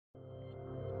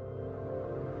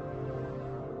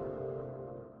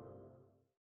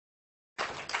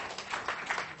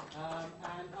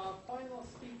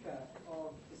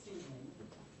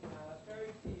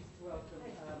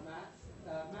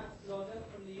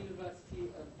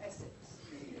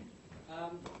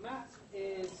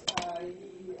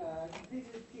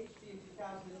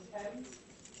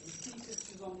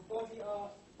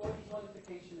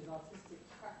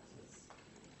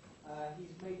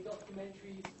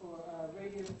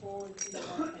looking forward to an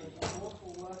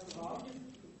awful work of art.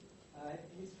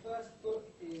 His first book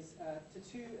is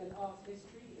Tattoo and Art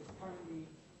History. It's currently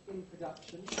in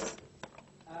production.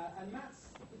 And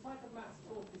the type of Matt's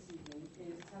talk this evening is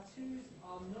Tattoos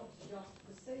Are Not Just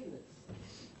for Sailors,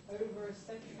 over a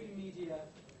century media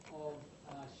of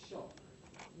shock.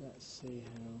 Let's see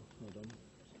how, hold on.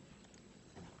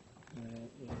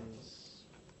 There is,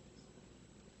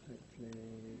 hopefully,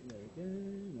 there we go,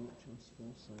 not just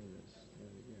for sailors.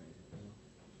 There we go.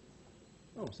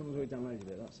 Oh, someone's already downloaded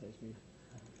it, that saves me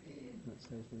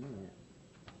money.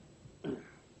 If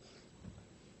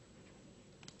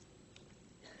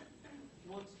you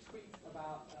want to tweet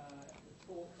about the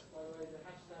talk, by the way, the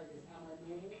hashtag is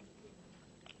 #AmINormal.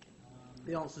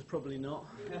 The answer's probably not.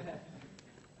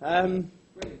 Brilliant,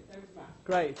 thanks Matt.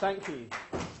 Great, thank you.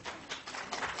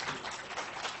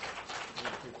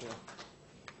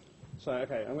 So,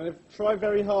 okay, I'm going to try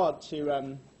very hard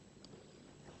to,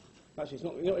 actually it's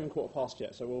not even 1:15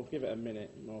 yet, so we'll give it a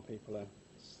minute while people are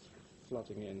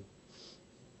flooding in.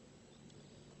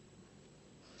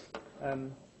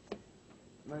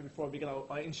 Maybe before I begin,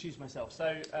 I'll introduce myself.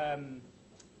 So,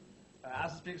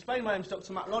 as has been explained, my name is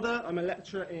Dr. Matt Lodder. I'm a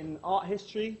lecturer in art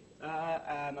history,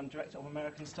 and I'm Director of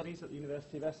American Studies at the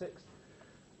University of Essex.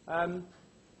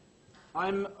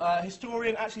 I'm a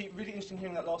historian. Actually, really interesting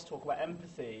hearing that last talk about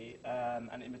empathy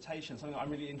and imitation, something that I'm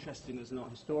really interested in as an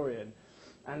art historian,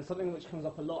 and something which comes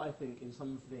up a lot, I think, in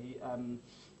some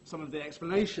of the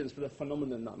explanations for the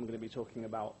phenomenon that I'm going to be talking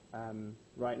about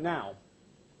right now.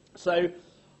 So,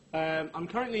 I'm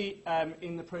currently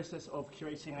in the process of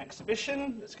curating an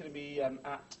exhibition that's going to be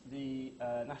at the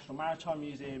National Maritime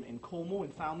Museum in Cornwall,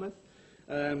 in Falmouth,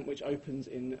 which opens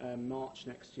in March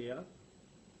next year.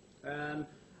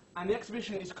 And the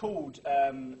exhibition is called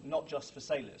Not Just for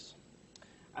Sailors.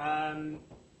 And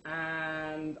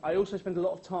I also spend a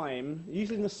lot of time,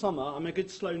 usually in the summer, I'm a good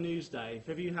slow news day. If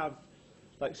ever you have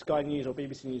like Sky News or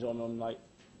BBC News on like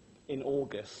in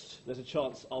August, there's a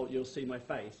chance you'll see my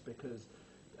face, because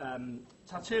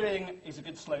tattooing is a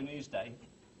good slow news day.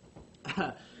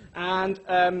 And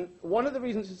one of the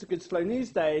reasons it's a good slow news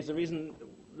day is the reason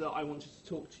that I wanted to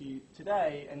talk to you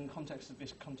today in context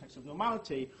of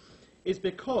normality, is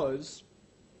because,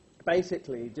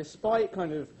 basically, despite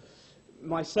kind of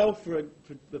myself for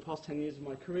the past 10 years of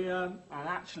my career, and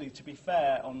actually, to be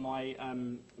fair, on my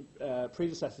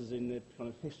predecessors in the kind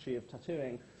of history of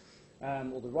tattooing,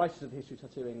 or the writers of the history of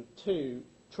tattooing too,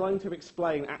 trying to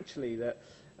explain actually that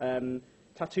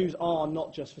tattoos are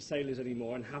not just for sailors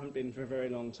anymore and haven't been for a very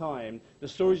long time, the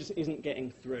story just isn't getting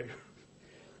through.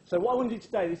 So what I want to do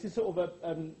today, this is sort of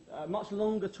a much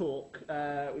longer talk,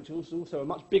 which is also a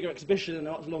much bigger exhibition and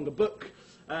a much longer book.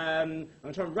 I'm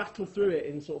trying to rattle through it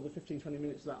in sort of the 15-20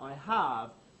 minutes that I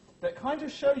have, but kind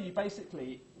of show you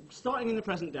basically, starting in the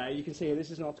present day, you can see here,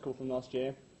 this is an article from last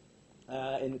year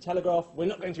in the Telegraph. We're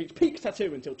not going to reach peak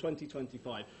tattoo until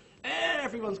 2025.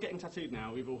 Everyone's getting tattooed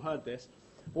now, we've all heard this.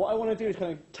 What I want to do is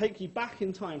kind of take you back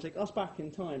in time, take us back in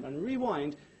time, and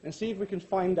rewind and see if we can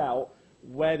find out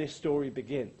where this story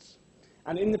begins.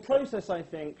 And in the process, I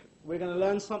think, we're going to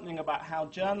learn something about how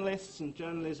journalists and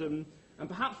journalism, and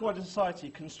perhaps wider society,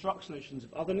 constructs notions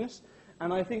of otherness,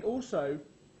 and I think also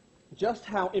just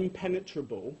how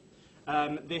impenetrable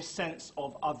this sense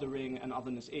of othering and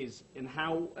otherness is, and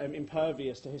how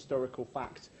impervious to historical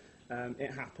fact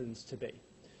it happens to be.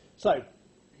 So,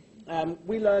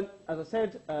 we learned, as I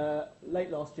said,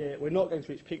 late last year, we're not going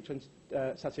to reach peak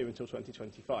tattoo until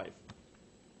 2025.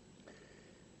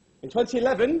 In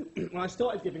 2011, when I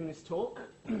started giving this talk,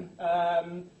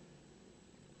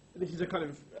 this is a kind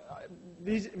of,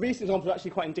 these recent examples are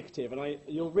actually quite indicative, and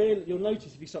you'll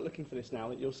notice if you start looking for this now,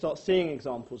 that you'll start seeing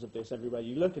examples of this everywhere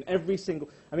you look, and every single,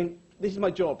 I mean, this is my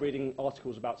job, reading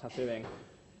articles about tattooing.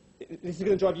 This is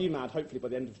going to drive you mad, hopefully, by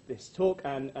the end of this talk,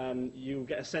 and you'll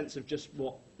get a sense of just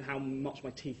how much my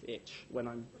teeth itch when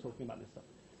I'm talking about this stuff.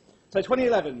 So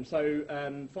 2011, so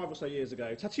 5 or so years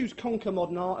ago, tattoos conquer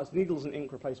modern art as needles and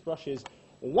ink replace brushes.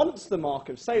 Once the mark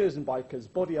of sailors and bikers,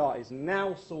 body art is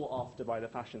now sought after by the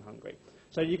fashion hungry.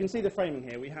 So you can see the framing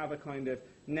here. We have a kind of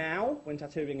now, when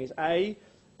tattooing is A,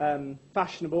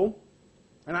 fashionable,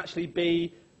 and actually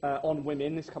B, on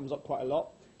women. This comes up quite a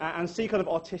lot. And C, kind of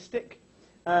artistic.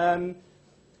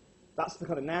 That's the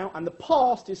kind of now. And the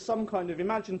past is some kind of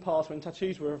imagined past when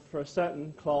tattoos were for a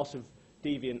certain class of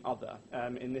deviant other,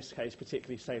 in this case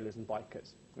particularly sailors and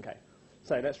bikers. Okay,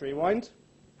 so let's rewind.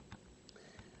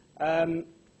 I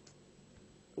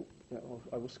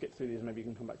will skip through these and maybe you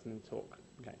can come back to them and talk.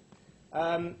 Okay.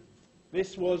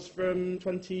 This was from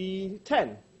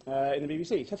 2010 in the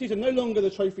BBC. Tattoos are no longer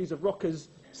the trophies of rockers,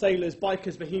 sailors,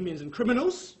 bikers, bohemians and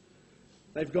criminals.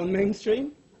 They've gone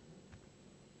mainstream.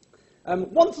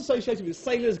 Once associated with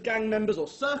sailors, gang members, or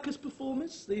circus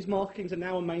performers, these markings are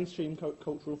now a mainstream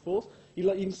cultural force. You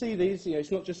can see these,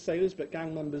 it's not just sailors, but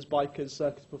gang members, bikers,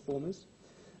 circus performers.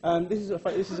 This is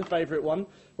a favourite one,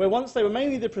 where once they were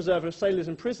mainly the preserver of sailors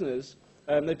and prisoners,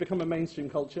 they've become a mainstream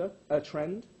culture, a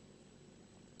trend.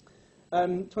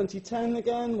 2010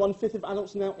 again, 1/5 of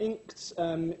adults are now inked.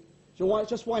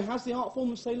 Just why has the art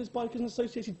form of sailors, bikers, and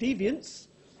associated deviants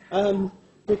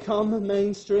become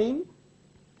mainstream?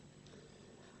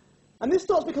 And this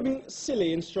starts becoming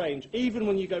silly and strange, even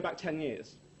when you go back 10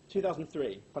 years.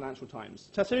 2003, Financial Times.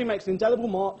 Tattooing makes an indelible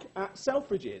mark at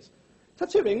Selfridges.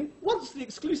 Tattooing, once the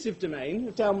exclusive domain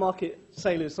of downmarket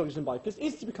sailors, soldiers and bikers,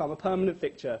 is to become a permanent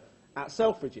fixture at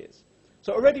Selfridges.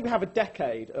 So already we have a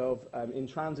decade of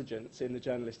intransigence in the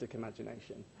journalistic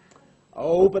imagination.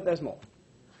 Oh, but there's more.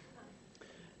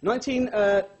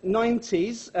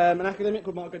 1990s, an academic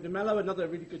called Margot de Mello, another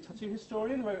really good tattoo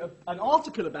historian, wrote an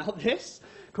article about this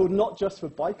called Not Just for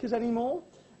Bikers Anymore,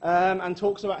 and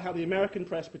talks about how the American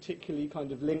press particularly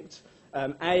kind of linked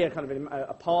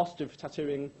a past of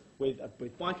tattooing with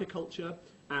biker culture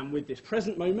and with this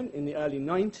present moment in the early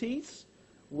 90s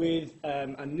with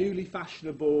a newly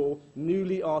fashionable,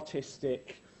 newly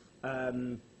artistic,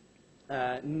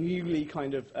 newly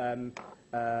kind of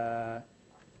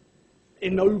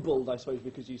ennobled, I suppose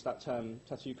we could use that term,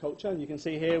 tattoo culture. And you can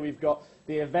see here we've got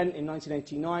the event in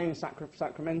 1989 in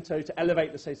Sacramento to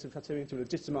elevate the status of tattooing to a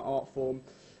legitimate art form.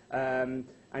 And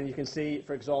you can see,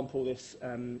 for example, this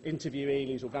interviewee,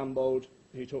 Liesl Gambold,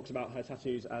 who talks about her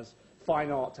tattoos as fine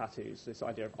art tattoos, this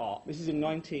idea of art. This is in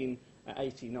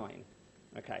 1989.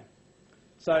 Okay,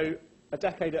 so a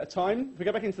decade at a time. If we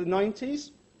go back into the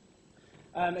 90s,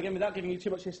 again, without giving you too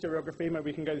much historiography, maybe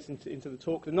we can go into the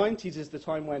talk. The 90s is the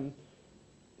time when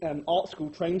art school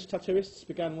trained tattooists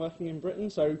began working in Britain,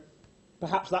 so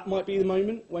perhaps that might be the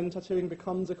moment when tattooing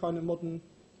becomes a kind of modern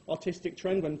artistic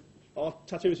trend, when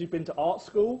tattooists who've been to art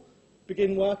school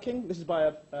begin working. This is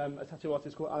by a tattoo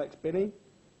artist called Alex Binney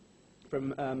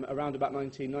from around about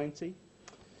 1990.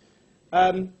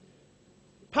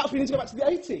 Perhaps we need to go back to the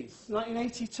 80s,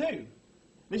 1982.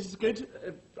 This is good.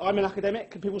 I'm an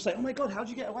academic, and people say, oh my God, how do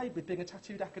you get away with being a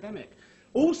tattooed academic?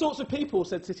 All sorts of people,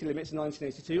 said City Limits in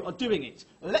 1982, are doing it.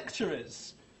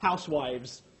 Lecturers,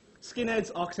 housewives, skinheads,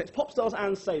 architects, pop stars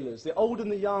and sailors, the old and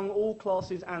the young, all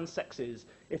classes and sexes.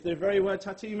 If the very word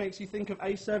tattoo makes you think of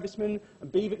A, servicemen,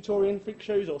 and B, Victorian freak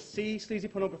shows, or C, sleazy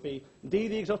pornography, D,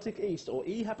 the exotic East, or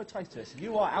E, hepatitis,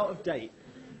 you are out of date.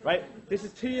 Right? This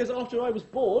is 2 years after I was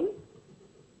born,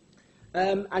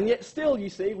 and yet still, you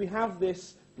see, we have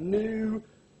this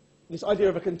idea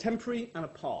of a contemporary and a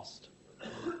past.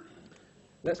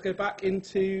 Let's go back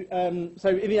into, so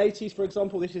in the 80s, for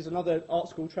example, this is another art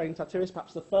school trained tattooist,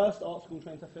 perhaps the first art school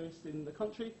trained tattooist in the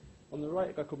country. On the right,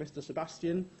 a guy called Mr.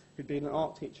 Sebastian, who'd been an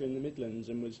art teacher in the Midlands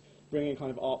and was bringing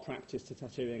kind of art practice to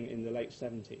tattooing in the late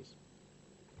 70s.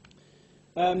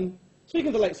 Speaking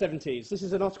of the late 70s, this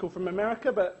is an article from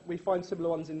America, but we find similar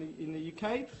ones in the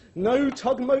UK. No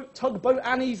tugboat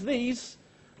Annies these,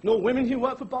 nor women who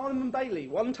work for Barnum and Bailey.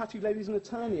 One tattooed lady's an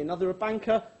attorney, another a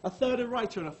banker, a third a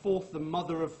writer, and a fourth the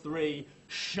mother of three.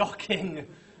 Shocking.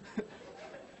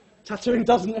 Tattooing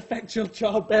doesn't affect your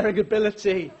childbearing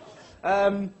ability.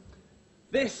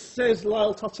 This, says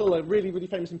Lyle Tuttle, a really, really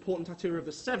famous important tattooer of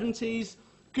the 70s,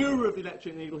 guru of the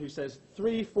electric needle, who says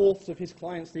 3/4 of his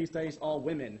clients these days are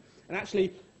women. And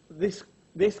actually, this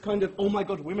kind of, oh my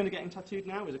God, women are getting tattooed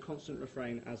now is a constant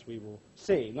refrain, as we will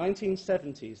see.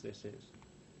 1970s this is.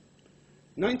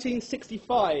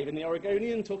 1965 in the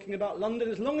Oregonian, talking about London.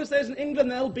 As long as there's an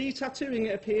England, there'll be tattooing,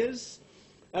 it appears.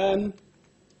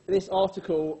 This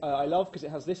article I love because it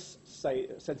has this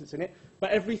sentence in it.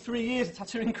 But every 3 years, a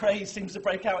tattooing craze seems to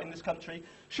break out in this country.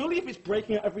 Surely if it's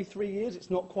breaking out every 3 years,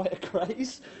 it's not quite a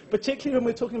craze, particularly when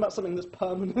we're talking about something that's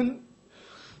permanent.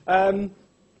 And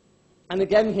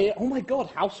again here, oh my God,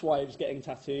 housewives getting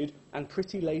tattooed, and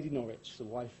Pretty Lady Norwich, the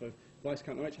wife of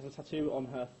Viscount Norwich, has a tattoo on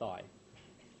her thigh.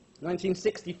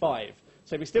 1965.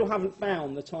 So we still haven't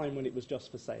found the time when it was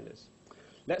just for sailors.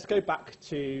 Let's go back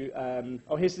to,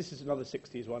 this is another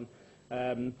 60s one.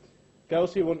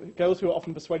 Girls who are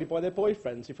often persuaded by their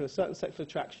boyfriends who feel a certain sexual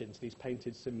attraction to these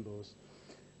painted symbols.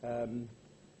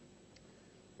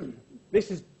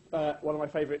 This is one of my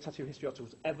favourite tattoo history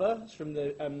articles ever. It's from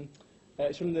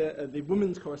the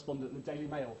women's correspondent in the Daily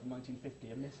Mail from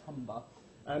 1950, a Miss Humber.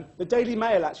 The Daily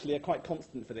Mail actually are quite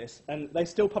constant for this, and they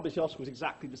still publish articles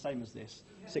exactly the same as this,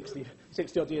 60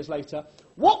 odd years later.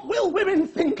 What will women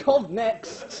think of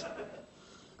next?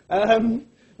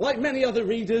 Like many other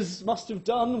readers must have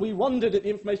done, we wondered at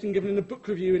the information given in a book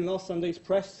review in last Sunday's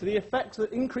press to the effect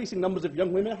that increasing numbers of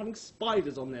young women are having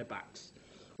spiders on their backs.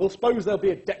 Well, suppose there'll be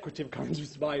a decorative kind of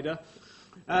spider.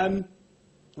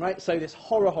 Right, so this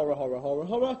horror.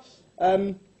 Our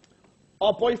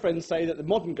boyfriends say that the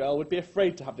modern girl would be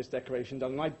afraid to have this decoration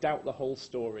done, and I doubt the whole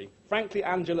story. Frankly,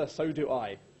 Angela, so do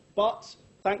I. But,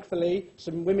 thankfully,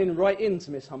 some women write in to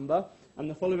Miss Humber, and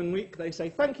the following week they say,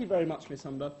 "Thank you very much, Miss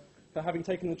Humber, for having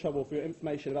taken the trouble for your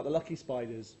information about the lucky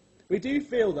spiders. We do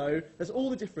feel, though, there's all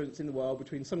the difference in the world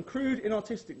between some crude,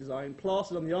 inartistic design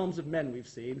plastered on the arms of men we've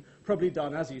seen, probably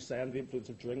done, as you say, under the influence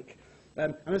of drink,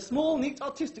 and a small, neat,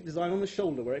 artistic design on the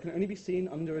shoulder where it can only be seen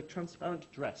under a transparent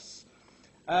dress."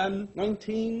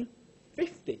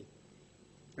 1950.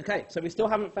 Okay, so we still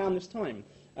haven't found this time.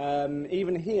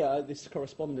 Even here, this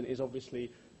correspondent is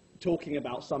obviously talking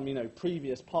about some,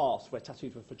 previous past where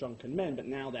tattoos were for drunken men, but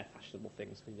now they're fashionable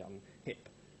things for young, hip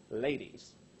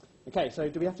ladies. Okay, so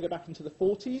do we have to go back into the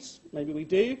 40s? Maybe we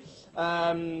do.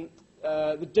 The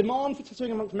demand for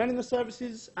tattooing amongst men in the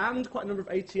services and quite a number of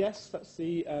ATS, that's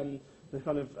the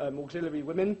kind of auxiliary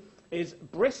women, is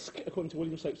brisk, according to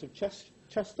William Stokes of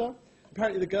Chester.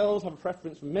 Apparently the girls have a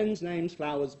preference for men's names,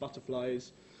 flowers,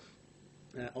 butterflies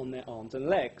on their arms and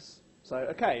legs. So,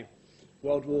 okay,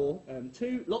 World War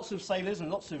II, lots of sailors and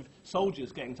lots of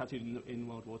soldiers getting tattooed in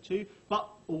World War II, but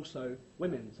also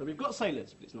women. So we've got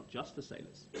sailors, but it's not just the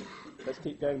sailors. Let's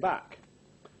keep going back.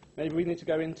 Maybe we need to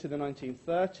go into the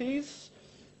 1930s.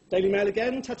 Daily Mail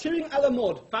again, tattooing a la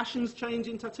mode, fashions change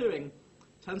in tattooing.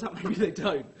 Turns out maybe they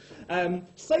don't.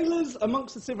 Sailors,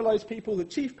 amongst the civilised people, the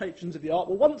chief patrons of the art,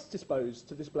 were once disposed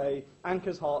to display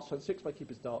anchors, hearts, transfixed by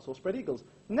keepers' darts, or spread eagles.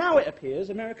 Now it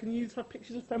appears American youths have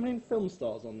pictures of feminine film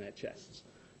stars on their chests.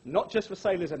 Not just for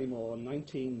sailors anymore,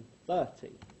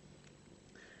 1930.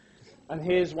 And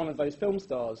here's one of those film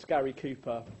stars, Gary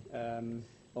Cooper, on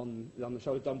the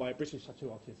shoulder, done by a British tattoo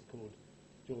artist called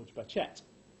George Burchett.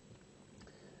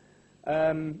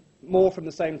 More from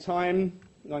the same time,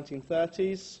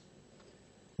 1930s.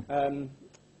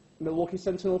 Milwaukee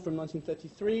Sentinel from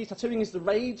 1933. Tattooing is the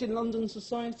rage in London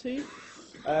society,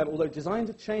 although designs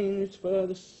have changed for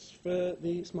the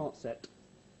smart set.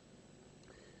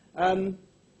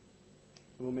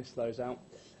 We'll miss those out.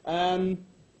 In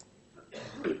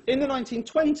the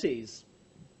 1920s,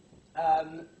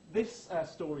 this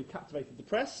story captivated the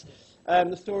press.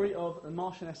 The story of the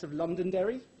Marchioness of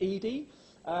Londonderry, Edie,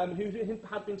 who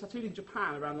had been tattooed in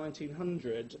Japan around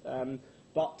 1900,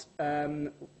 but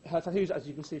her tattoos, as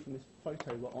you can see from this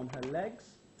photo, were on her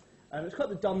legs. It's quite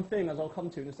the dumb thing, as I'll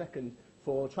come to in a second,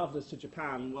 for travellers to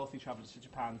Japan, wealthy travellers to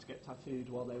Japan, to get tattooed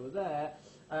while they were there.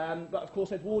 But of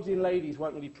course, Edwardian ladies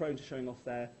weren't really prone to showing off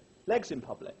their legs in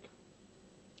public.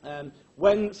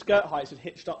 When skirt heights had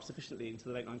hitched up sufficiently into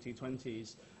the late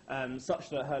 1920s, such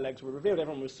that her legs were revealed,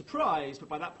 everyone was surprised, but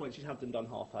by that point she'd had them done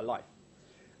half her life.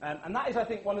 And that is, I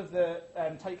think, one of the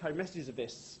take-home messages of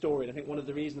this story, and I think one of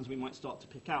the reasons we might start to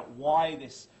pick out why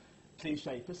this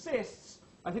cliché persists.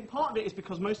 I think part of it is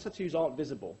because most tattoos aren't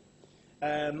visible.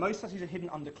 Most tattoos are hidden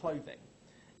under clothing.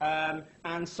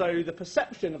 And so the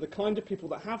perception of the kind of people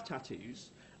that have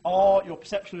tattoos are your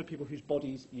perception of people whose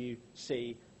bodies you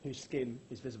see, whose skin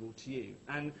is visible to you.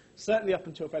 And certainly up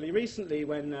until fairly recently,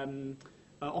 when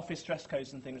office dress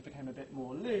codes and things became a bit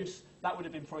more loose, that would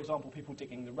have been, for example, people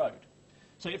digging the road.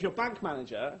 So if your bank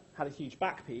manager had a huge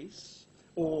back piece,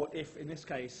 or if, in this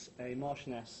case, a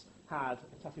marchioness had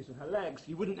tattoos on her legs,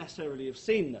 you wouldn't necessarily have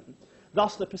seen them.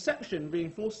 Thus, the perception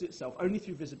reinforces itself only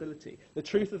through visibility. The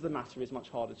truth of the matter is much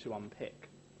harder to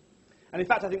unpick. And in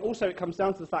fact, I think also it comes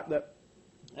down to the fact that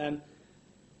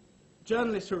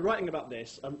journalists who are writing about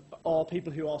this are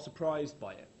people who are surprised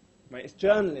by it. Right? It's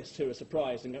journalists who are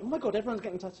surprised and go, oh my God, everyone's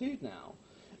getting tattooed now.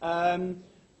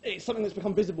 It's something that's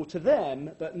become visible to them,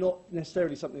 but not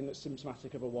necessarily something that's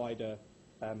symptomatic of a wider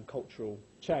cultural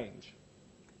change.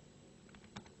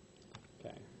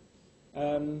 Okay.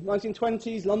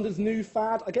 1920s, London's new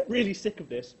fad. I get really sick of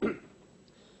this.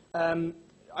 I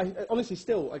honestly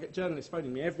I get journalists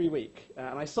phoning me every week,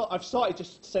 and I've started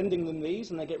just sending them these,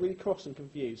 and they get really cross and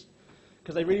confused,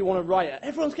 because they really want to write a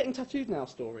 "everyone's getting tattooed now"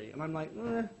 story, and I'm like,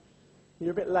 you're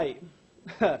a bit late.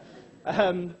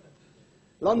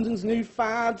 London's new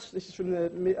fad, this is from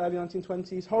the early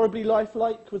 1920s. Horribly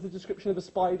lifelike was the description of a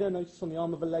spider noticed on the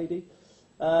arm of a lady.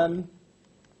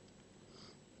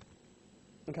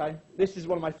 Okay, this is another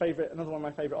one of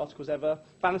my favourite articles ever.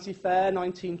 Vanity Fair,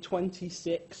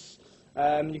 1926.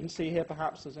 You can see here,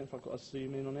 perhaps, I don't know if I've got a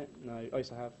zoom in on it. No,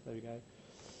 yes, I have. There we go.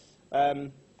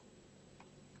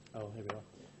 Here we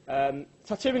are.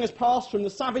 Tattooing has passed from the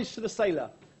savage to the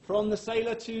sailor. From the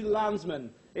sailor to the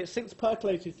landsman, it's since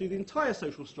percolated through the entire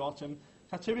social stratum.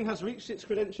 Tattooing has reached its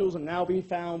credentials and now been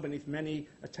found beneath many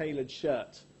a tailored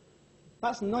shirt.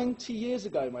 That's 90 years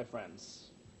ago, my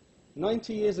friends.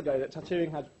 90 years ago that tattooing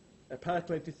had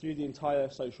percolated through the entire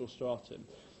social stratum.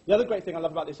 The other great thing I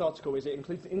love about this article is it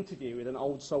includes an interview with an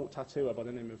old salt tattooer by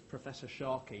the name of Professor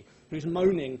Sharkey, who's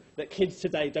moaning that kids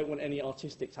today don't want any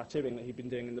artistic tattooing that he'd been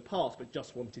doing in the past, but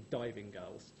just wanted diving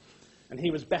girls. And he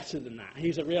was better than that.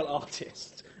 He's a real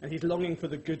artist, and he's longing for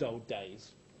the good old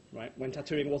days, right, when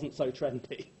tattooing wasn't so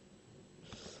trendy.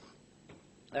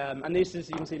 And this is,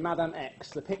 you can see, Madame X,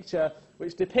 the picture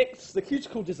which depicts the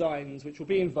cuticle designs which will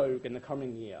be in vogue in the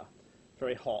coming year.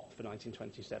 Very hot for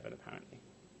 1927, apparently.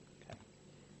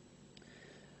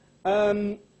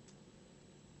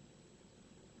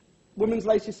 Woman's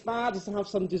latest fad is to have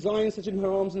some designs touching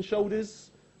her arms and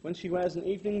shoulders when she wears an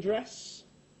evening dress.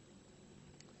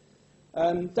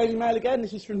 Daily Mail again,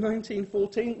 this is from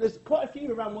 1914. There's quite a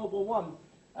few around World War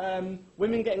I.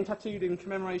 Women getting tattooed in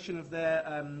commemoration of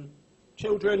their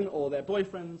children or their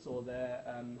boyfriends or their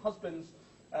husbands.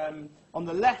 On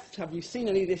the left, have you seen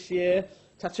any this year?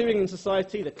 Tattooing in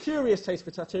society, the curious taste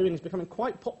for tattooing is becoming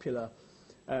quite popular,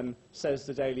 says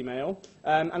the Daily Mail.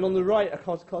 And on the right, a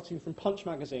cartoon from Punch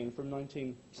magazine from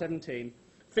 1917.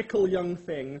 Fickle young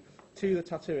thing to the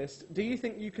tattooist. Do you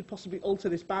think you could possibly alter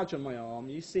this badge on my arm?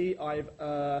 You see, I've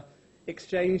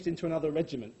exchanged into another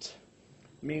regiment,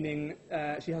 meaning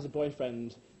she has a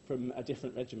boyfriend from a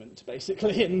different regiment,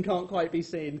 basically, and can't quite be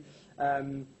seen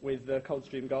with the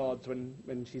Coldstream Guards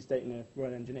when she's dating a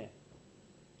Royal Engineer.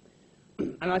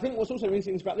 And I think what's also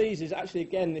interesting about these is actually,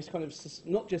 again, this kind of,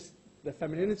 not just the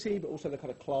femininity, but also the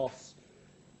kind of class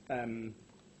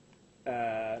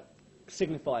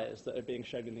signifiers that are being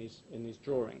shown in these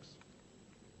drawings.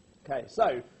 Okay,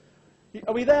 so,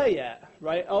 are we there yet,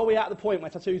 right? Are we at the point where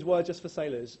tattoos were just for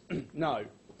sailors? No.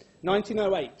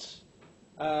 1908.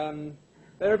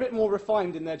 They're a bit more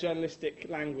refined in their journalistic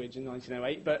language in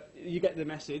 1908, but you get the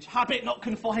message. Habit not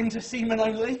confined to seamen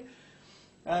only.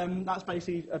 That's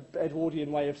basically an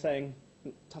Edwardian way of saying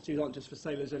tattoos aren't just for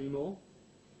sailors anymore.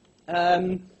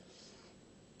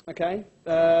 Okay.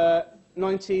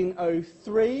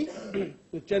 1903,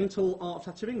 the gentle art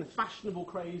of tattooing, the fashionable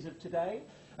craze of today.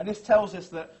 And this tells us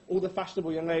that all the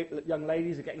fashionable young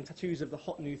ladies are getting tattoos of the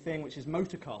hot new thing, which is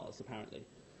motor cars, apparently.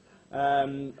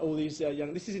 All these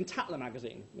this is in Tatler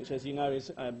magazine, which, as you know,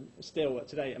 is still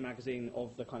today a magazine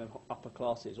of the kind of upper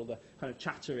classes, or the kind of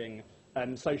chattering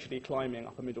and socially climbing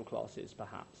upper middle classes,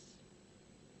 perhaps.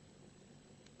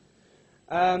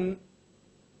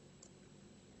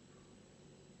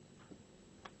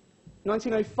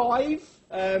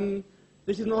 1905.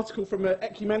 This is an article from an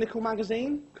ecumenical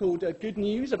magazine called Good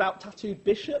News about tattooed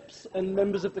bishops and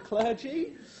members of the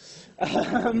clergy.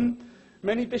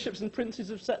 Many bishops and princes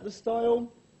have set the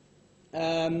style.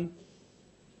 Then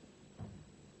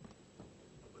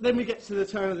we get to the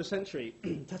turn of the century.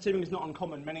 Tattooing is not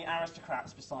uncommon. Many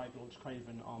aristocrats beside Lord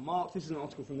Craven are marked. This is an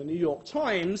article from the New York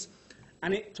Times,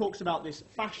 and it talks about this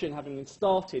fashion having been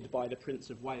started by the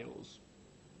Prince of Wales,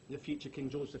 the future King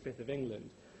George V of England.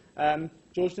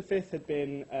 George V had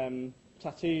been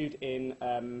tattooed in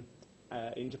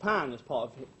Japan as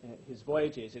part of his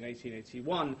voyages in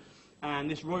 1881. And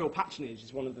this royal patronage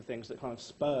is one of the things that kind of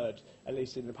spurred, at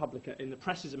least in the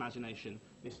press's imagination,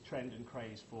 this trend and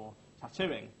craze for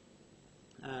tattooing.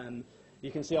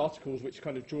 You can see articles which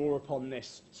kind of draw upon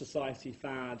this society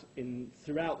fad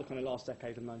throughout the kind of last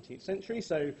decade of the 19th century.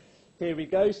 So here we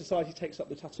go, society takes up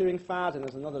the tattooing fad, and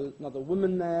there's another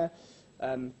woman there.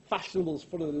 Fashionables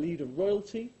follow the lead of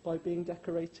royalty by being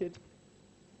decorated.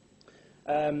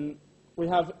 We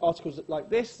have articles like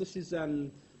this. This is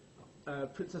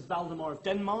Princess Valdemar of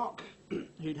Denmark,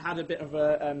 who'd had a bit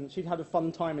of she'd had a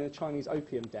fun time in a Chinese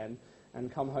opium den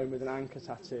and come home with an anchor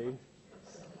tattoo.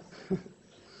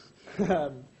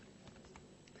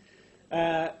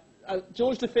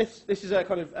 George V, this is a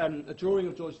kind of a drawing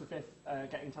of George V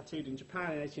getting tattooed in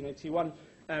Japan in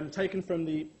 1881, taken from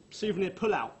the souvenir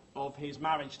pullout of his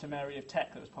marriage to Mary of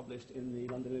Teck that was published in the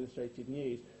London Illustrated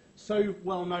News. So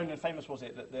well known and famous was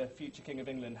it that the future King of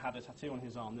England had a tattoo on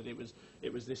his arm that it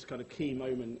was this kind of key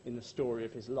moment in the story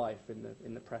of his life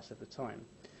in the press at the time.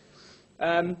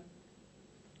 And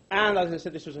as I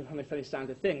said, this was a kind of fairly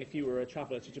standard thing. If you were a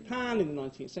traveller to Japan in the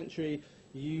 19th century,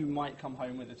 you might come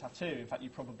home with a tattoo. In fact, you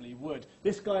probably would.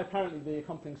 This guy, apparently, the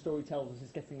accompanying story tells us,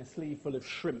 is getting a sleeve full of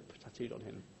shrimp tattooed on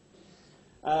him.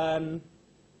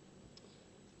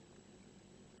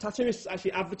 Tattooists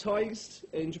actually advertised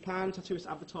in Japan. Tattooists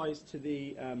advertised to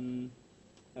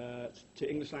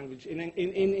English language in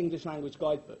English language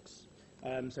guidebooks.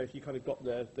 So if you kind of got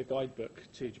the guidebook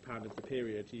to Japan of the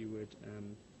period, you would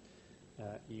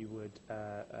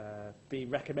be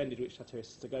recommended which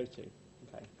tattooists to go to.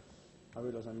 Okay, I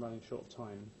realise I'm running short of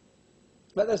time,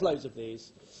 but there's loads of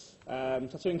these.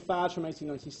 Tattooing fad from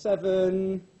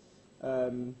 1897.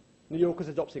 New Yorkers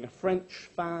adopting a French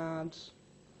fad.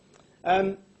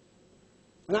 And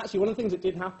actually, one of the things that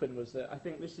did happen was that I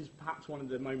think this is perhaps one of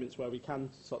the moments where we can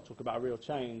start to talk about a real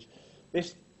change.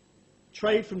 This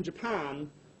trade from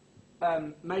Japan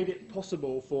made it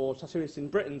possible for tattooists in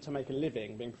Britain to make a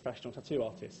living being professional tattoo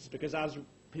artists, because as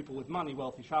people with money,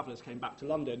 wealthy travellers, came back to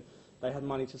London, they had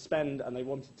money to spend and they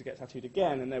wanted to get tattooed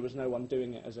again, and there was no one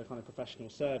doing it as a kind of professional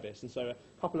service. And so a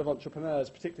couple of entrepreneurs,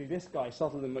 particularly this guy,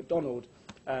 Sutherland MacDonald,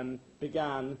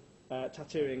 began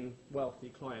tattooing wealthy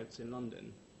clients in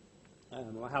London.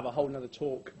 I have a whole other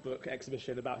talk book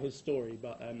exhibition about his story,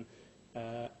 but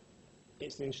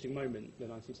it's an interesting moment, the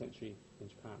 19th century in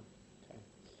Japan. Okay.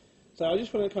 So I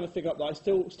just want to kind of figure out that I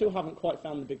still haven't quite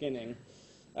found the beginning.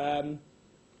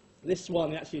 This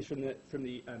one actually is from the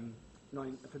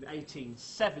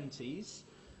 1870s,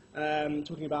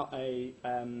 talking about a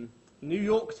New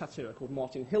York tattooer called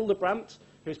Martin Hildebrandt,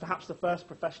 who is perhaps the first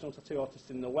professional tattoo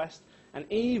artist in the West, and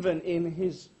even in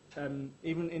his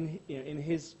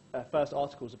first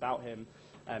articles about him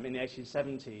in the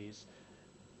 1870s,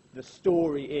 the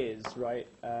story is right.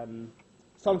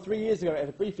 Some 3 years ago, it had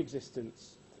a brief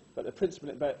existence, but the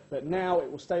principle, but now it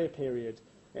will stay a period.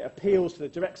 It appeals to the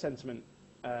direct sentiment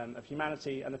of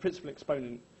humanity, and the principal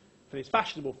exponent for these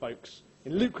fashionable folks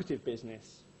in lucrative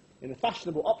business, in the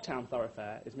fashionable uptown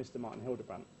thoroughfare, is Mr. Martin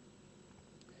Hildebrandt.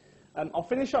 I'll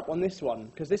finish up on this one,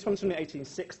 because this one's from the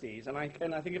 1860s, and I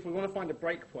think if we want to find a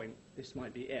break point, this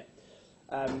might be it.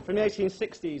 From the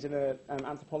 1860s, in an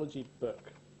anthropology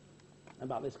book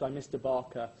about this guy, Mr.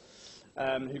 Barker,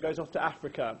 who goes off to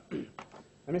Africa.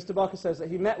 And Mr. Barker says that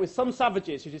he met with some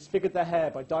savages who disfigured their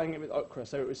hair by dyeing it with ochre,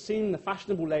 so it was seen the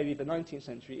fashionable lady of the 19th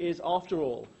century is, after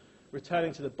all,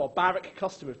 returning to the barbaric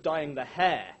custom of dyeing the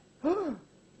hair.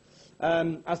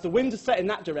 As the wind has set in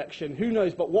that direction, who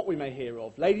knows but what we may hear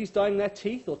of? Ladies dyeing their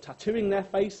teeth or tattooing their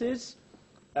faces?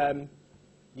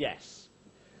 Yes.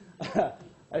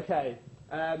 Okay.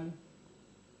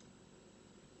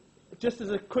 Just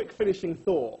as a quick finishing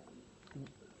thought,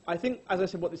 I think, as I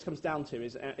said, what this comes down to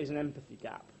is an empathy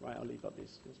gap. Right, I'll leave up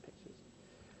these pictures.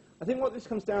 I think what this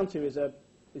comes down to is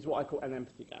what I call an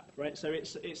empathy gap. Right, so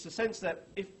it's the sense that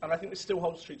and I think this still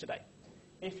holds true today.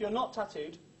 If you're not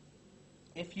tattooed,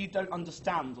 if you don't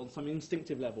understand on some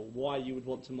instinctive level why you would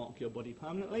want to mark your body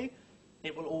permanently,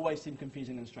 it will always seem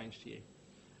confusing and strange to you.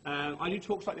 I do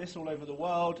talks like this all over the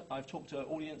world. I've talked to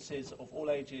audiences of all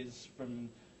ages, from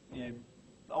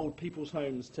old people's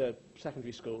homes to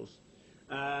secondary schools.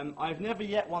 I've never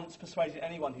yet once persuaded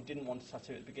anyone who didn't want a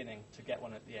tattoo at the beginning to get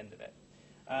one at the end of it.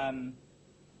 And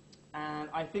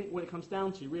I think what it comes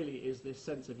down to really is this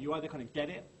sense of you either kind of get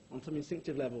it on some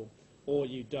instinctive level or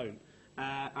you don't.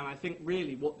 And I think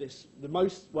really there's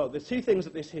two things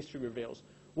that this history reveals.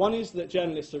 One is that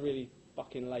journalists are really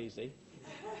fucking lazy.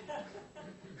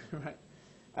 Right.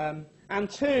 And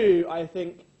two, I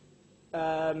think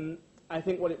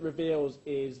what it reveals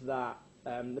is that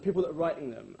the people that are writing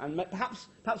them, and perhaps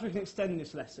we can extend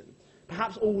this lesson.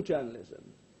 Perhaps all journalism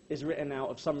is written out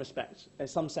of some respect,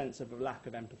 some sense of a lack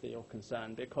of empathy or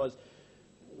concern, because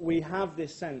we have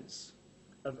this sense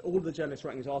of all the journalists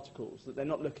writing these articles that they're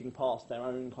not looking past their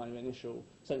own kind of initial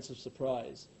sense of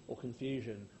surprise or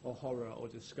confusion or horror or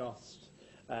disgust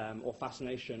or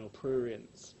fascination or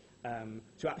prurience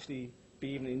to actually be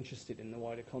even interested in the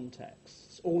wider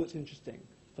context. All that's interesting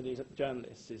for these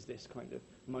journalists is this kind of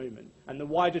moment. And the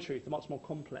wider truth, the much more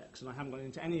complex, and I haven't gone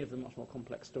into any of the much more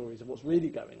complex stories of what's really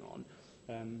going on,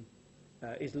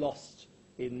 is lost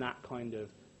in that kind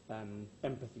of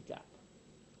empathy gap.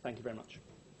 Thank you very much.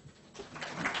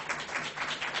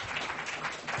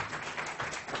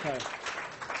 Okay.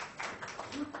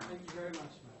 Thank you very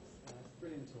much, Matt.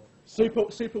 Brilliant talk.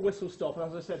 Super whistle stop, and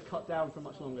as I said, cut down for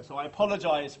much longer, so I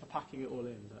apologise for packing it all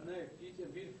in. But. No,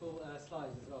 beautiful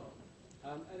slides as well.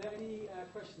 Are there any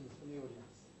questions from the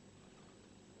audience?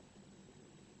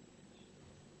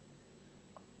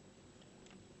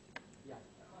 Yeah.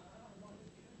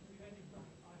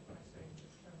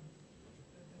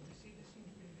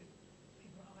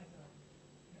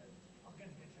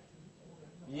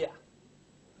 Yeah.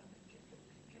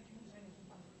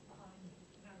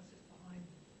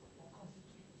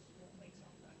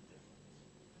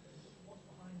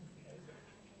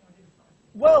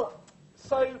 Well,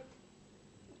 so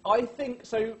I think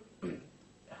so.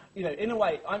 In a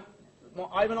way, I'm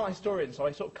an art historian, so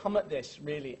I sort of come at this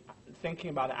really thinking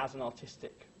about it as an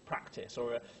artistic practice,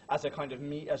 or as a kind of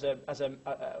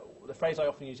the phrase I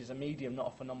often use is a medium, not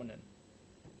a phenomenon.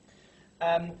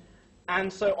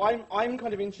 And so I'm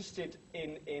kind of interested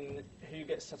in who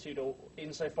gets tattooed, or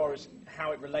insofar as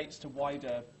how it relates to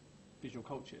wider visual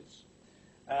cultures.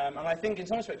 And I think in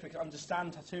some respects we can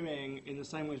understand tattooing in the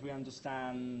same way as we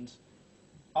understand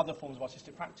other forms of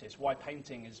artistic practice, why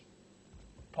painting is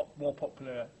more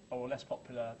popular or less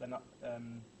popular than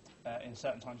in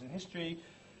certain times in history.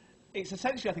 It's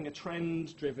essentially, I think, a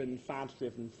trend-driven,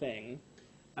 fad-driven thing.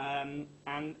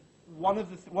 And one of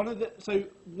the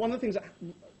things that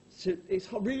it's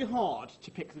really hard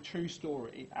to pick the true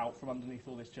story out from underneath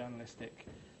all this journalistic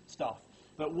stuff.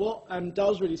 But what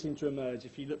does really seem to emerge,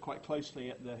 if you look quite closely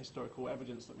at the historical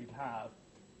evidence that we have,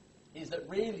 is that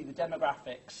really the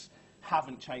demographics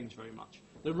haven't changed very much.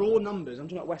 The raw numbers, I'm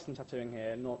talking about Western tattooing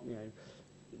here, not,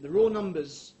 the raw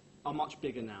numbers are much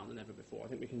bigger now than ever before. I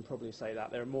think we can probably say that.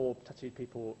 There are more tattooed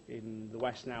people in the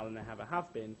West now than there ever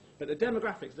have been. But the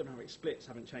demographics splits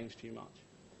haven't changed too much.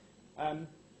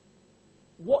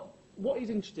 What is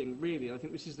interesting, really, and I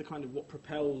think this is the kind of what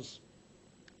propels,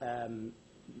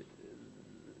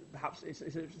 perhaps it's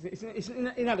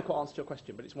an inadequate answer to your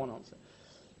question, but it's one answer.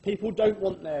 People don't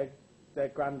want their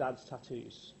granddad's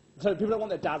tattoos. So people don't want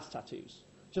their dad's tattoos.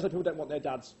 Just like people don't want their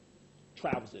dad's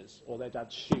trousers, or their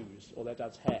dad's shoes, or their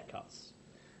dad's haircuts.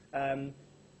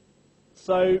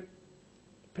 So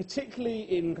particularly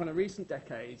in kind of recent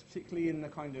decades, particularly in the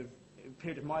kind of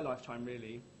period of my lifetime,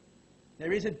 really,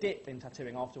 there is a dip in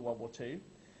tattooing after World War II.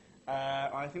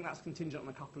 I think that's contingent on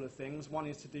a couple of things. One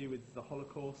is to do with the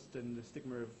Holocaust and the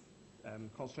stigma of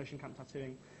concentration camp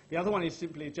tattooing. The other one is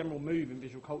simply a general move in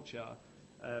visual culture,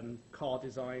 car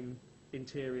design,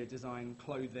 interior design,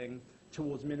 clothing,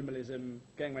 towards minimalism,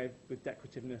 getting away with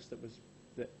decorativeness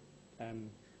that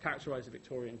characterised the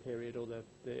Victorian period or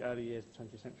the early years of the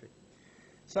 20th century.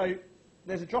 So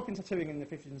there's a drop in tattooing in the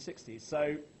 50s and 60s.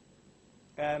 So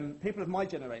people of my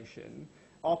generation,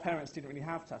 our parents didn't really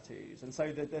have tattoos, and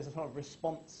so there's a sort of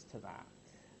response to that.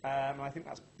 And I think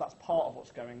that's part of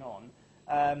what's going on.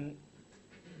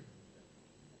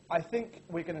 I think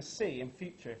we're going to see in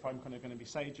future, if I'm kind of going to be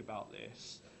sage about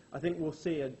this, I think we'll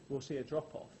see a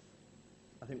drop off.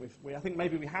 I think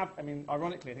maybe we have. I mean,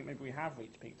 ironically, I think maybe we have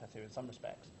reached peak tattoo in some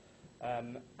respects,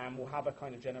 and we'll have a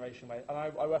kind of generation where. And I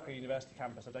work on a university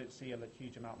campus. I don't see a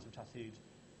huge amounts of tattooed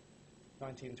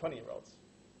 19 and 20-year-olds.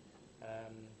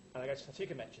 And I go to tattoo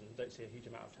conventions and don't see a huge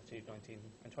amount of tattooed 19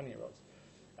 and 20-year-olds.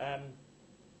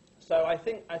 So I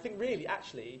think really,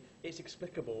 actually, it's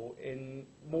explicable in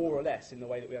more or less in the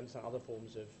way that we understand other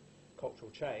forms of cultural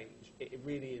change. It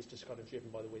really is just kind of driven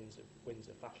by the winds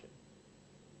of fashion.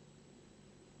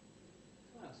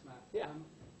 Can I ask, Matt? Yeah.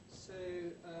 So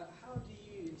how do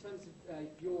you, in terms of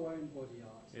your own body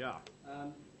art,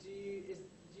 do you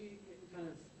kind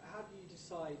of, how do you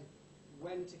decide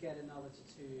when to get another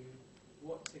tattoo,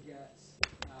 what to get?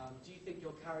 Do you think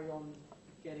you'll carry on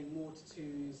getting more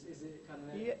tattoos? Is it kind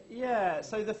of... Yeah.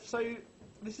 So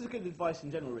this is good advice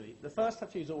in general, really. The first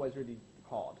tattoo is always really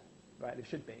hard, right? It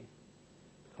should be,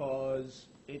 because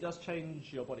it does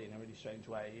change your body in a really strange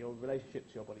way. Your relationship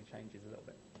to your body changes a little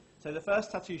bit. So the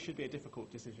first tattoo should be a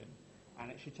difficult decision, and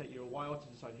it should take you a while to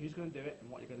decide who's going to do it and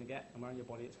what you're going to get and where on your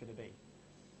body it's going to be.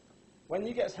 When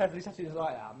you get as heavily tattooed as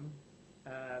I am,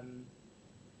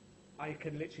 I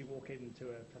can literally walk into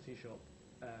a tattoo shop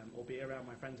or be around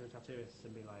my friends who are tattooists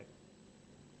and be like,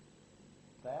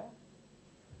 there?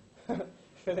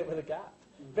 Fill it with a gap.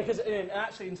 Because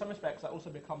actually, in some respects, that also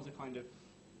becomes a kind of...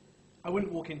 I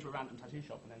wouldn't walk into a random tattoo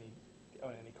shop in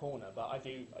any corner, but I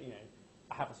do,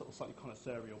 I have a sort of slightly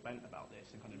connoisseurial bent about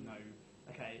this and kind of know,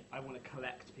 okay, I want to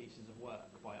collect pieces of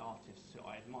work by artists who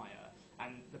I admire,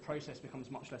 and the process becomes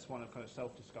much less one of kind of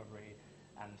self-discovery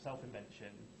and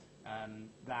self-invention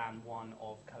than one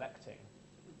of collecting,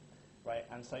 right?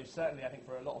 And so certainly I think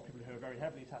for a lot of people who are very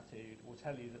heavily tattooed will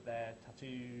tell you that their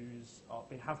tattoos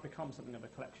have become something of a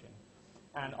collection.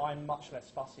 And I'm much less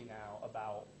fussy now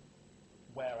about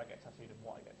where I get tattooed and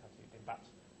what I get tattooed. In fact,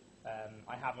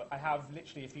 I have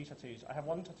literally a few tattoos. I have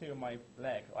one tattoo on my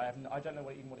leg. I don't know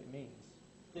even what it means.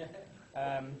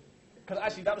 Because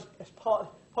actually it's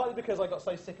partly because I got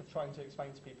so sick of trying to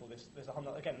explain to people this. There's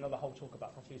another whole talk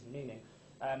about tattoos and meaning.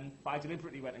 But I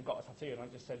deliberately went and got a tattoo, and I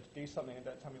just said, do something and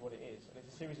don't tell me what it is. And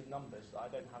it's a series of numbers that I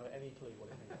don't have any clue what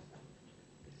it means.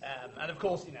 And of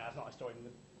course, as not a historian,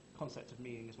 the concept of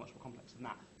meaning is much more complex than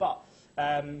that. But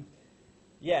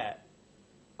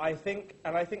I think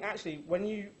actually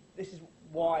this is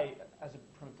why, as a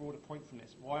kind of broader point from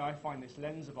this, why I find this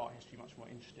lens of art history much more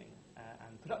interesting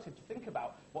and productive to think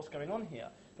about what's going on here.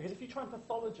 Because if you try and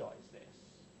pathologise this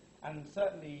And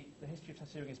certainly the history of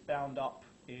tattooing is bound up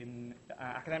in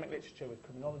academic literature with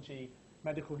criminology,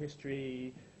 medical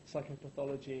history,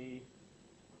 psychopathology.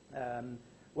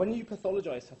 When you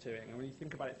pathologise tattooing, and when you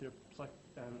think about it through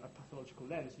a pathological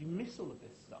lens, you miss all of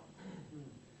this stuff.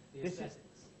 The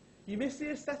aesthetics. You miss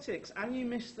the aesthetics, and you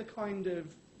miss the kind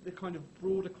of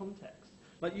broader context.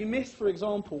 Like you miss, for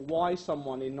example, why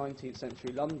someone in 19th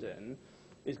century London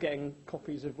is getting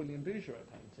copies of William Bouguereau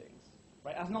paintings.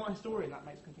 Right? As not a historian, that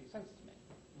makes complete sense to me.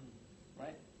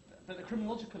 Right? But the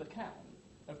criminological account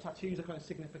of tattoos are kind of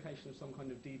signification of some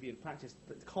kind of deviant practice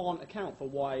that can't account for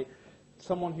why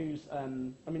someone who's,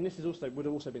 this would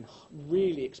have also been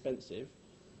really expensive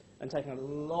and taken a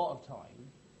lot of time.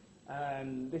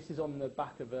 This is on the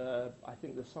back of I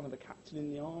think the son of a captain in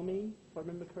the army, if I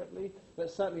remember correctly. But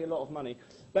certainly a lot of money.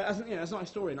 But as not a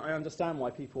historian, I understand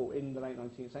why people in the late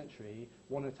 19th century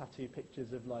want to tattoo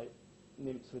pictures of like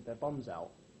nymphs with their bums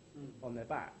out on their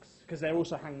backs, because they're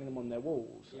also hanging them on their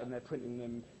walls and they're printing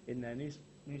them in their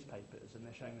newspapers and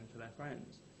they're showing them to their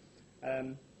friends.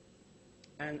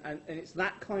 And it's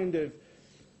that kind of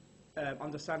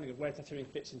understanding of where tattooing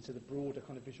fits into the broader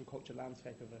kind of visual culture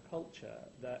landscape of a culture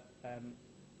that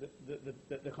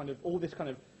the kind of all this kind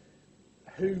of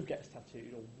who gets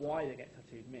tattooed or why they get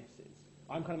tattooed misses.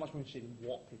 I'm kind of much more interested in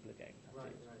what people are getting tattooed.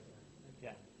 Right.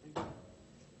 Yeah.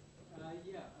 I think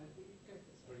you go for this.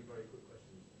 Very, very quick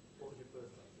question. What was your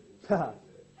first tattoo?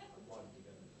 And why did you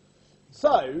get it?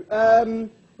 So,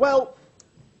 well,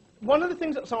 one of the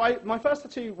things my first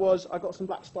tattoo was I got some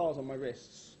black stars on my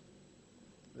wrists.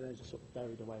 They're just sort of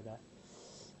buried away there.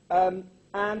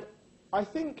 And I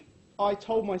think I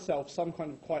told myself some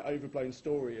kind of quite overblown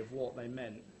story of what they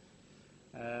meant.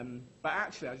 But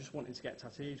actually, I just wanted to get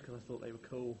tattooed because I thought they were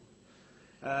cool.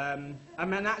 And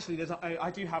then actually,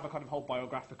 I do have a kind of whole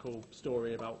biographical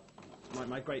story about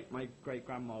my great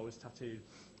grandma was tattooed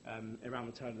around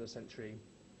the turn of the century,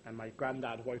 and my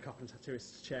granddad woke up in a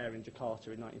tattooist's chair in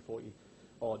Jakarta in 1940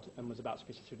 odd and was about to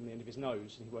be tattooed on the end of his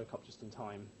nose, and he woke up just in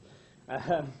time.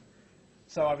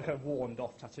 So I was kind of warned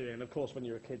off tattooing, and of course, when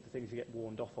you're a kid, the things you get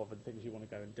warned off of are the things you want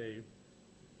to go and do.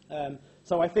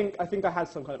 So I think I had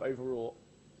some kind of overwrought,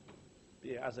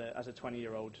 as a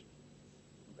 20-year-old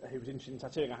who was interested in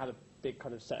tattooing. I had a big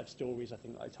kind of set of stories. I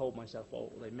think that I told myself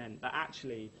what they meant, but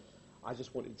actually, I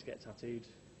just wanted to get tattooed.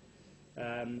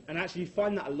 And actually, you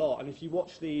find that a lot. And if you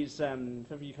watch these,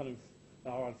 if ever you kind of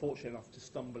are unfortunate enough to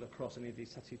stumble across any of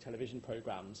these tattoo television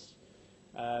programs,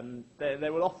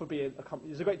 there will often be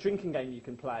there's a great drinking game you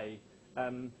can play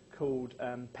called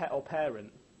Pet or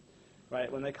Parent. Right,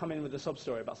 when they come in with a sub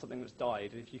story about something that's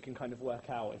died, and if you can kind of work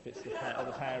out if it's the pet or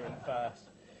the parent first,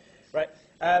 right?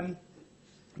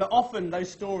 But often those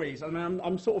stories,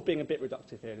 I'm sort of being a bit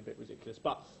reductive here and a bit ridiculous,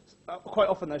 but quite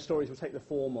often those stories will take the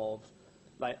form of,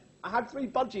 like, I had 3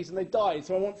 budgies and they died,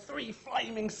 so I want 3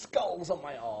 flaming skulls on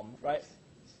my arm, right?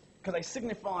 Because they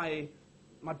signify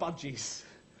my budgies.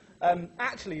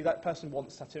 Actually, that person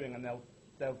wants tattooing, and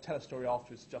they'll tell a story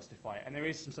afterwards to justify it. And there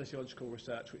is some sociological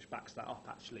research which backs that up,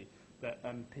 actually, that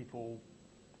people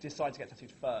decide to get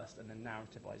tattooed first and then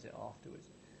narrativize it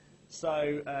afterwards.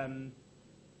 So,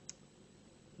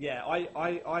 I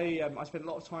spent a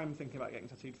lot of time thinking about getting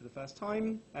tattooed for the first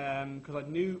time because I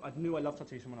knew I loved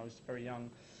tattoos from when I was very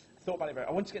young. I thought about it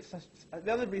I wanted to get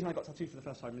the other reason I got tattooed for the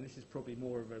first time, and this is probably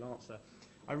more of an answer,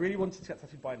 I really wanted to get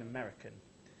tattooed by an American,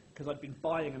 because I'd been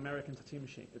buying American tattoo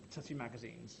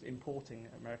magazines, importing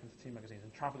American tattoo magazines,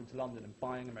 and travelling to London and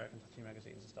buying American tattoo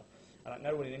magazines and stuff. And like,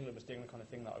 no one in England was doing the kind of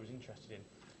thing that I was interested in.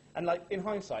 And like in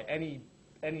hindsight, any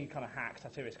kind of hack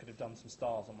tattooist could have done some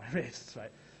stars on my wrists,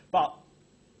 right? But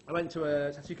I went to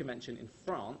a tattoo convention in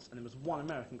France, and there was one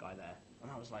American guy there,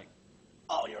 and I was like,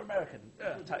 "Oh, you're American,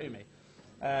 tattoo me."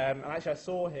 And actually, I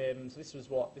saw him. So this was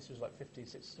like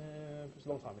 56. It was a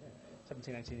long time ago,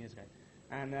 17, 18 years ago.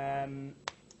 And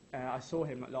I saw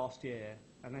him like last year,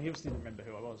 and he obviously didn't remember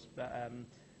who I was. But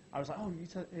I was like, "Oh,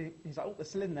 he's like, oh, they're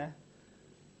still in there.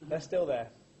 They're still there."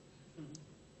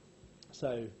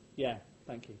 So yeah,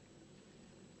 thank you.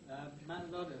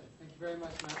 Matt Lodder, thank you very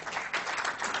much, Matt.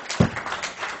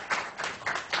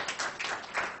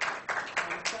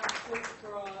 That's it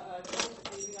for our talk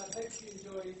this evening. I hope you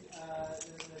enjoyed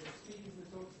the speakers and the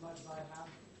talks as much as I have.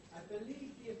 I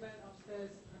believe the event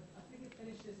upstairs, I think it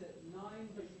finishes at 9,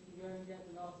 but you can go and get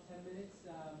the last 10 minutes,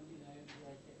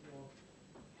 get your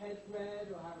head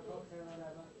read or have a cocktail or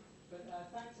whatever. But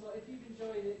thanks a lot. If you've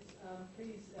enjoyed it,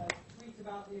 please tweet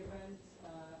about the event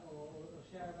or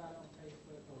share about it on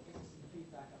Facebook or give us some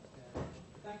feedback upstairs.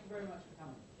 Thank you very much for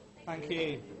coming. Thank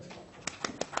you.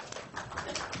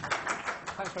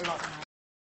 Thanks very much.